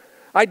 God.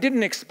 I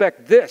didn't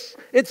expect this.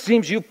 It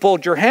seems you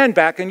pulled your hand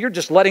back and you're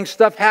just letting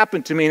stuff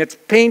happen to me, and it's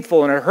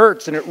painful and it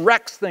hurts and it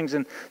wrecks things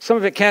and some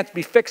of it can't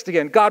be fixed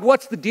again. God,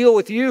 what's the deal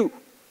with you?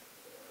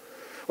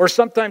 Or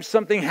sometimes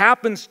something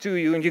happens to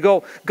you and you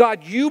go,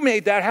 God, you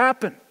made that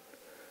happen.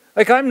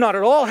 Like, I'm not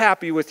at all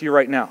happy with you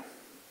right now.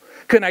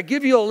 Can I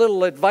give you a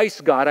little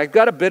advice, God? I've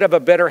got a bit of a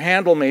better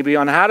handle maybe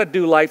on how to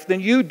do life than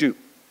you do.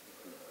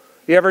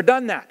 You ever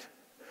done that?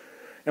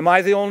 Am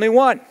I the only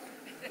one?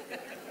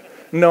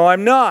 No,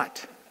 I'm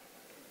not.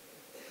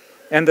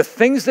 And the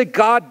things that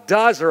God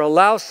does or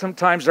allows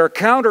sometimes are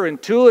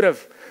counterintuitive,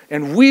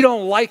 and we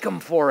don't like him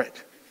for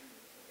it.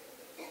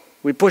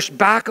 We push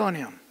back on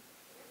him.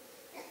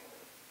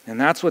 And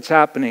that's what's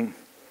happening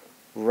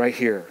right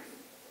here.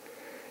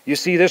 You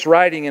see, this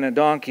riding in a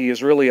donkey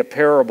is really a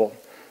parable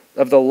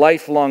of the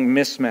lifelong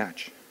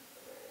mismatch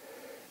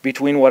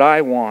between what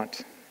I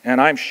want and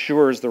I'm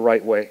sure is the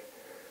right way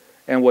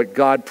and what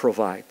God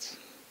provides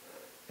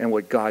and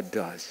what God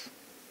does.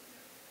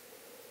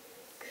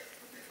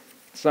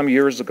 Some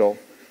years ago,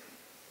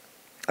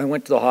 I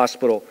went to the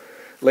hospital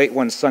late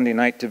one Sunday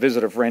night to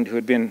visit a friend who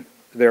had been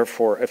there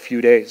for a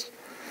few days.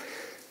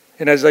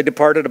 And as I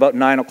departed about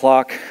 9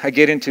 o'clock, I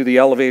get into the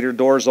elevator,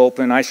 doors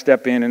open, I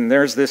step in, and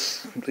there's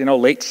this,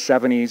 late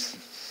 70s,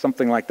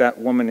 something like that,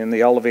 woman in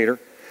the elevator.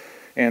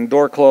 And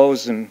door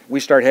closed, and we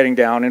start heading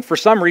down. And for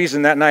some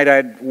reason that night,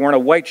 I'd worn a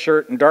white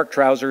shirt and dark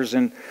trousers,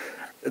 and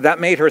that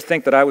made her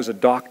think that I was a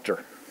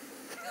doctor.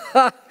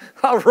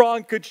 How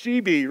wrong could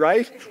she be,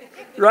 right?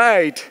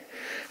 Right.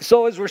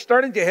 So as we're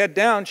starting to head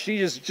down, she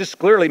has just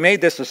clearly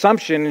made this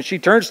assumption, and she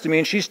turns to me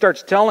and she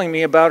starts telling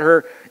me about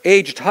her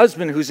aged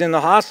husband who's in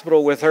the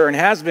hospital with her and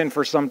has been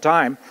for some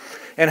time,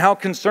 and how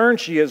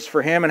concerned she is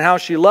for him and how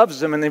she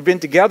loves him, and they've been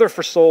together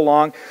for so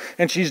long,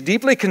 and she's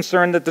deeply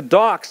concerned that the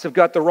docs have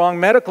got the wrong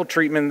medical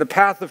treatment, the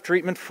path of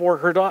treatment for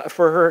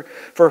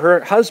her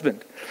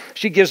husband.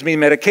 She gives me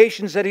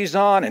medications that he's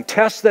on and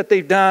tests that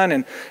they've done,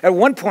 and at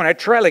one point I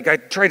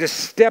try to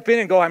step in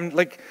and go, I'm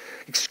like,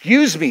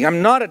 excuse me,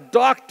 I'm not a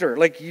doctor.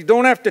 Like, you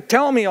don't have to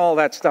tell me all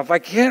that stuff. I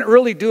can't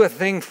really do a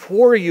thing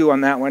for you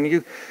on that one.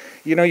 You've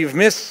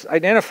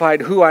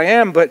misidentified who I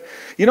am, but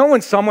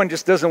when someone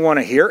just doesn't want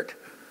to hear it,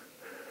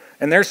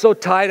 and they're so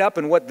tied up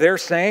in what they're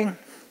saying.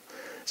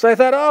 So I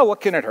thought,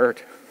 what can it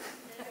hurt?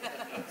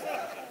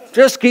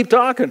 Just keep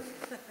talking.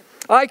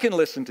 I can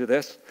listen to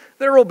this.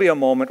 There will be a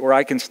moment where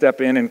I can step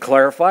in and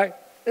clarify.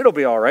 It'll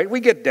be all right. We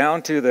get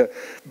down to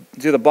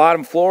the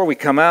bottom floor. We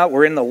come out.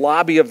 We're in the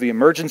lobby of the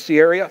emergency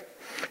area.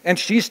 And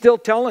she's still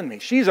telling me.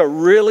 She's a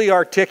really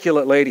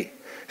articulate lady.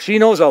 She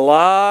knows a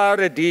lot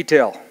of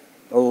detail.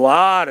 A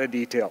lot of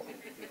detail.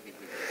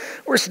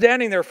 We're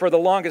standing there for the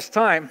longest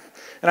time,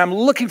 and I'm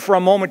looking for a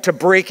moment to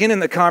break in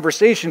the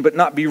conversation but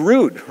not be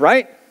rude,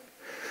 right?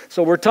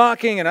 So we're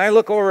talking, and I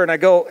look over and I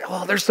go,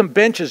 there's some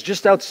benches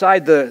just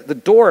outside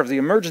the door of the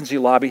emergency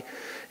lobby.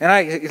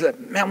 And he's like,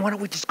 man, why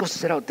don't we just go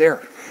sit out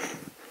there?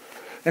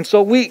 And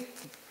so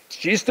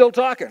she's still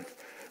talking.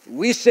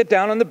 We sit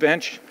down on the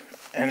bench,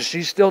 and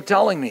she's still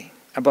telling me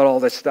about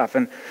all this stuff.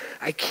 And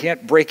I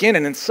can't break in.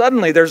 And then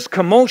suddenly there's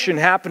commotion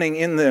happening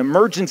in the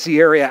emergency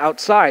area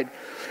outside.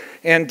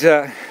 And,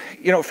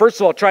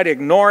 first of all, try to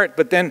ignore it.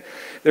 But then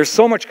there's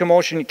so much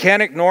commotion, you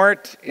can't ignore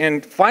it.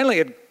 And finally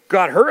it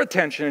got her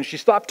attention, and she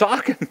stopped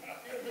talking.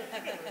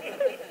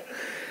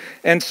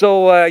 And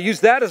so I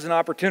used that as an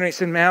opportunity. I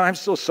said, man, I'm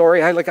so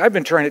sorry. I've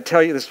been trying to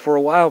tell you this for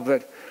a while,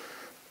 but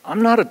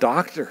I'm not a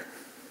doctor.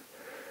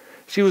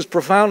 She was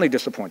profoundly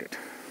disappointed.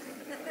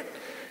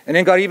 And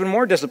then got even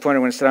more disappointed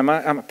when I said,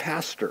 I'm a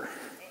pastor.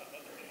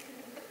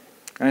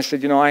 And I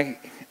said,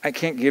 I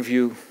can't give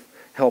you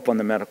help on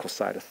the medical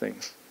side of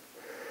things.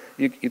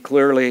 You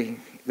clearly,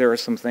 there are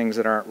some things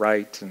that aren't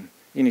right, and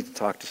you need to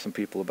talk to some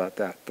people about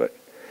that. But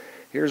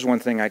here's one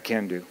thing I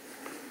can do.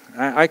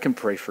 I can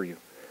pray for you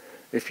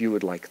if you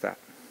would like that.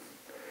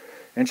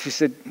 And she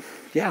said,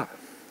 yeah,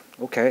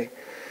 okay.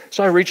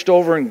 So I reached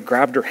over and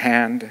grabbed her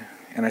hand,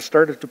 and I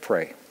started to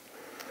pray.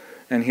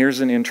 And here's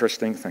an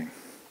interesting thing.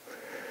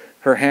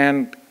 Her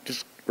hand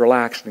just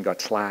relaxed and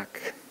got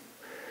slack.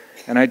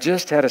 And I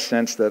just had a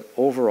sense that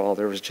overall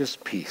there was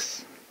just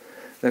peace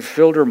that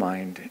filled her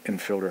mind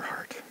and filled her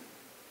heart.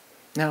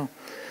 Now,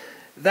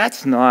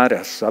 that's not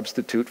a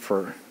substitute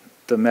for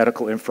the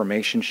medical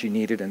information she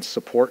needed and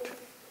support,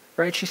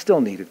 right? She still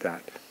needed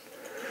that.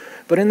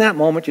 But in that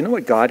moment, you know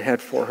what God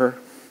had for her?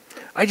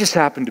 I just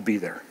happened to be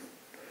there.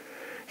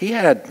 He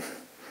had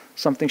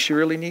something she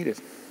really needed.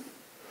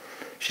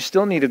 She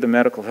still needed the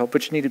medical help,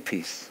 but she needed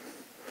peace.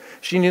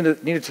 She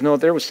needed to know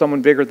there was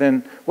someone bigger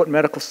than what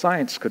medical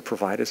science could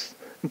provide, as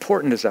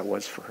important as that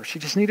was for her. She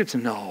just needed to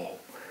know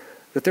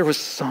that there was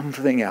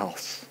something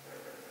else,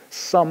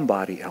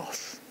 somebody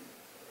else.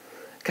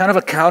 Kind of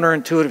a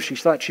counterintuitive. She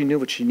thought she knew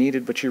what she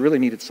needed, but she really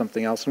needed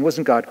something else. And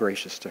wasn't God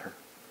gracious to her?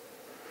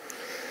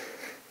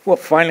 Well,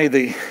 finally,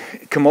 the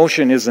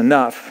commotion is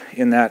enough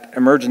in that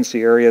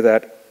emergency area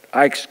that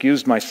I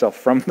excused myself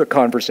from the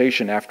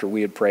conversation after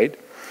we had prayed.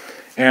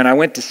 And I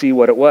went to see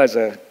what it was.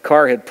 A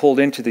car had pulled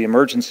into the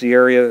emergency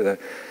area. The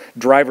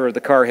driver of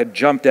the car had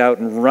jumped out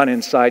and run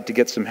inside to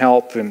get some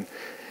help. And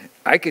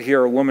I could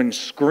hear a woman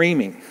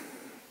screaming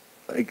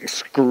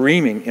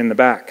in the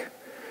back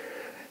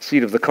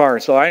seat of the car.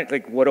 So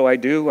what do I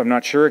do? I'm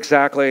not sure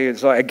exactly.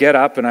 So I get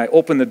up and I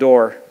open the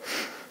door.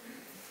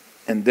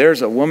 And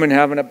there's a woman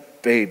having a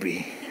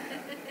baby.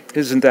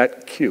 Isn't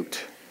that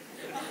cute?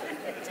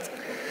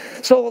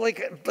 So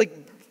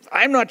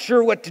I'm not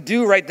sure what to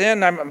do right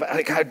then. I'm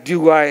like,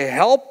 do I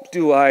help?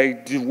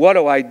 What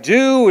do I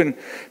do? And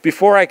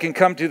before I can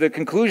come to the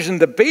conclusion,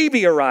 the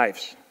baby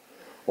arrives.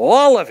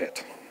 All of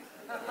it.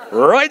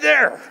 Right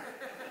there.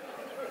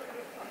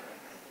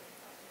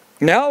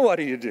 Now what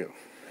do you do?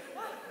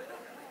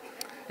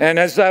 And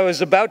as I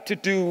was about to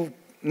do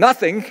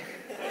nothing,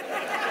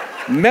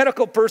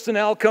 medical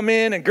personnel come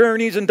in, and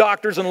gurneys and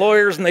doctors and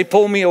lawyers, and they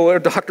pull me away.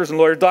 Doctors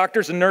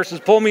and nurses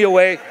pull me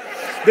away.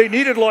 They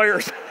needed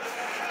lawyers.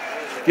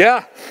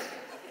 Yeah.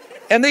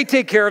 And they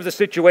take care of the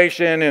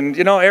situation, and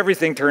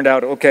everything turned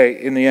out okay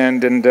in the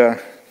end. And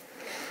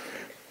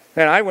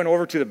I went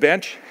over to the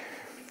bench,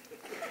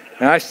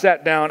 and I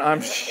sat down.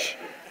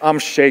 I'm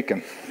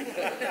shaking.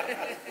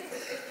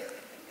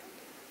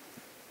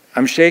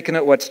 I'm shaken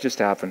at what's just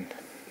happened.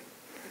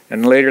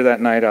 And later that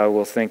night, I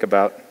will think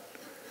about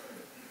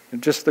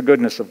just the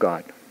goodness of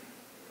God.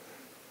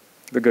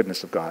 The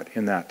goodness of God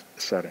in that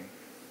setting.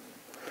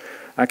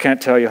 I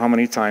can't tell you how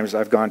many times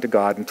I've gone to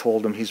God and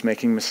told him he's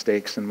making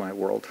mistakes in my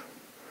world,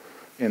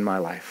 in my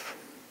life.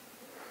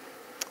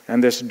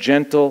 And this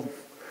gentle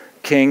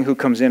king who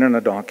comes in on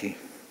a donkey,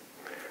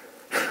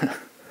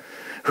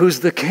 who's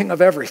the king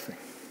of everything,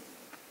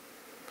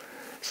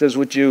 says,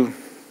 could you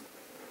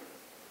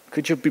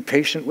be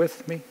patient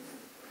with me?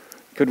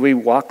 Could we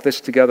walk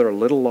this together a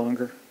little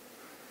longer?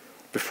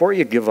 Before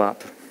you give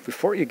up,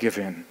 before you give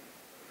in,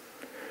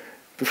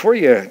 before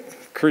you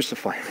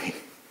crucify me,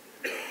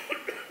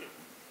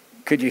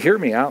 could you hear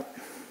me out?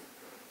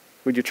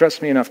 Would you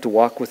trust me enough to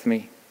walk with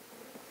me?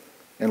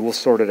 And we'll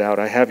sort it out.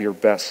 I have your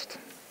best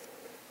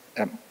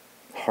at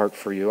heart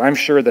for you. I'm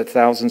sure that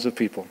thousands of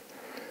people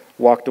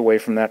walked away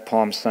from that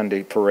Palm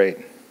Sunday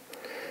parade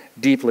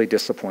deeply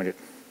disappointed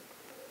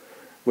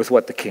with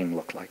what the king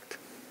looked like.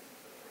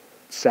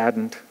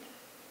 Saddened,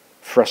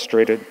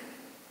 frustrated.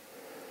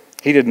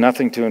 He did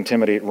nothing to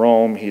intimidate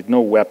Rome. He had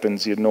no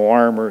weapons. He had no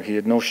armor. He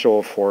had no show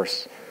of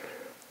force.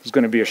 It was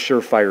going to be a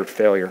surefire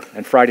failure.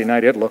 And Friday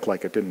night, it looked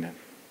like it, didn't it?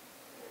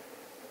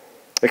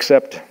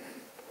 Except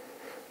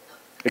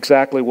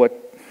exactly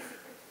what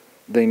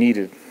they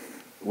needed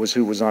was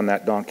who was on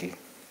that donkey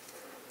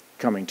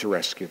coming to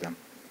rescue them.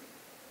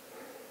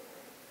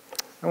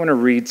 I want to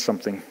read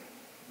something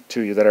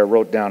to you that I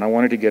wrote down. I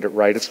wanted to get it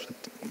right. It's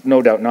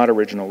no doubt not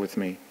original with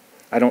me.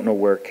 I don't know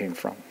where it came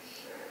from.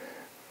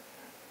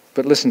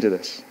 But listen to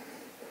this.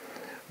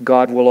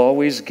 God will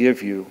always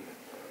give you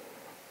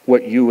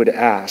what you would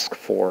ask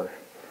for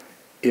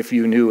if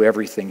you knew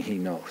everything he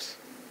knows.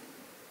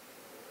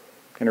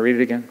 Can I read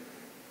it again?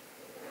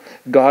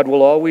 God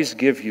will always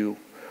give you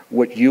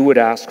what you would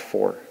ask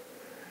for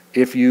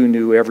if you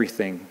knew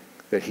everything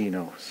that he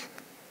knows.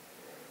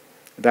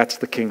 That's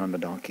the king on the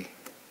donkey.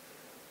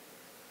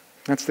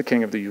 That's the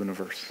king of the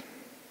universe.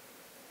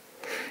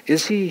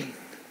 Is he,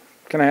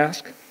 can I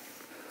ask,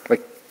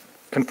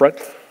 confront,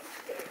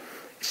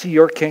 is he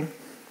your king?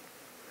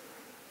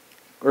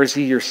 Or is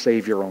he your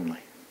savior only?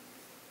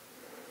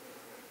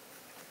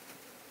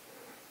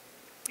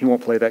 He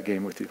won't play that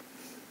game with you.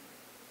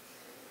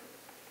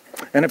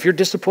 And if you're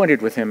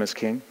disappointed with him as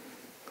king,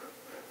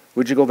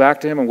 would you go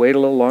back to him and wait a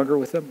little longer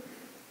with him?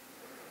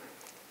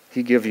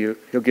 He'll give you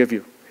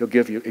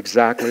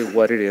exactly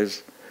what it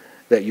is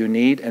that you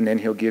need, and then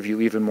he'll give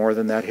you even more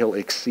than that. He'll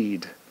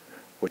exceed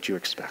what you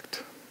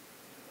expect.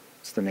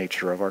 It's the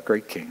nature of our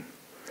great king.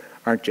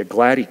 Aren't you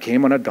glad he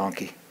came on a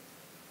donkey?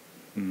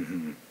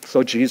 Mm-hmm.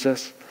 So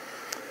Jesus,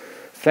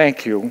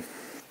 thank you.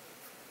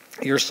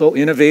 You're so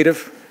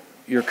innovative.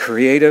 You're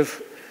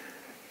creative.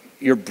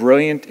 You're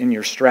brilliant in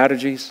your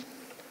strategies.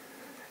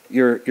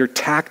 Your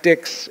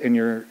tactics and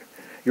your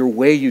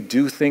way you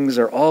do things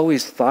are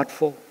always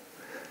thoughtful.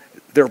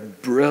 They're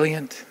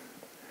brilliant.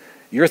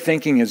 Your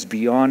thinking is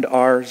beyond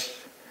ours.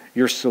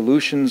 Your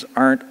solutions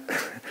aren't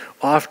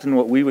often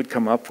what we would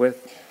come up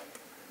with.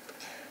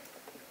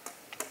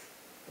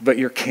 But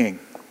you're king.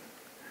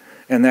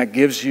 And that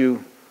gives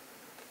you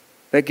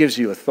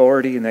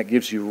authority, and that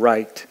gives you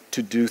right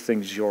to do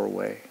things your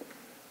way.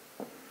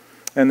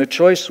 And the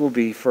choice will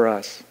be for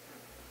us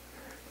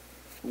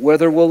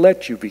whether we'll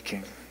let you be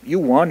king. You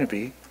want to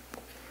be.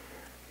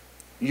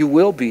 You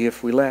will be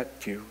if we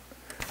let you.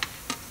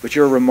 But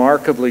you're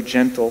remarkably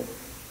gentle,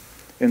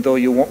 and though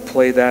you won't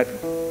play that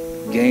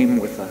game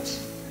with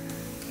us,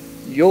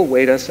 you'll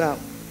wait us out.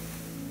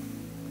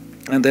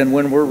 And then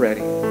when we're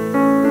ready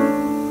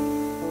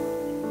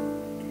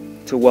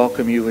to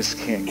welcome you as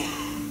king,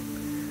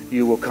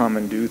 you will come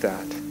and do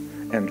that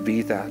and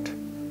be that.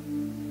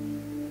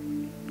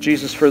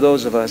 Jesus, for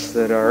those of us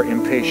that are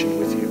impatient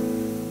with you,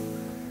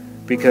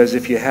 because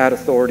if you had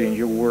authority and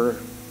you were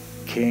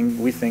king,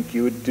 we think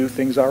you would do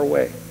things our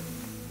way.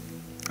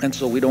 And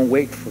so we don't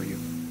wait for you.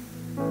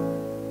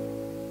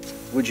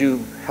 Would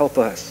you help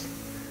us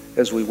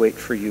as we wait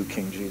for you,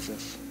 King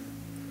Jesus?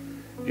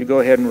 You go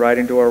ahead and ride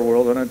into our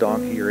world on a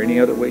donkey or any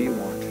other way you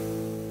want.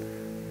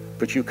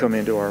 But you come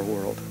into our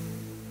world,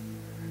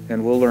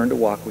 and we'll learn to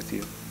walk with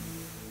you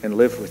and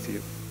live with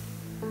you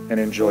and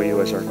enjoy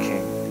you as our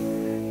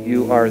king.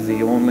 You are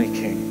the only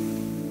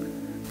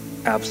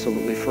king,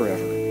 absolutely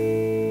forever.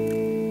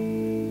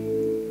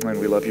 And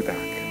we love you back.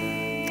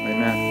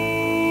 Amen.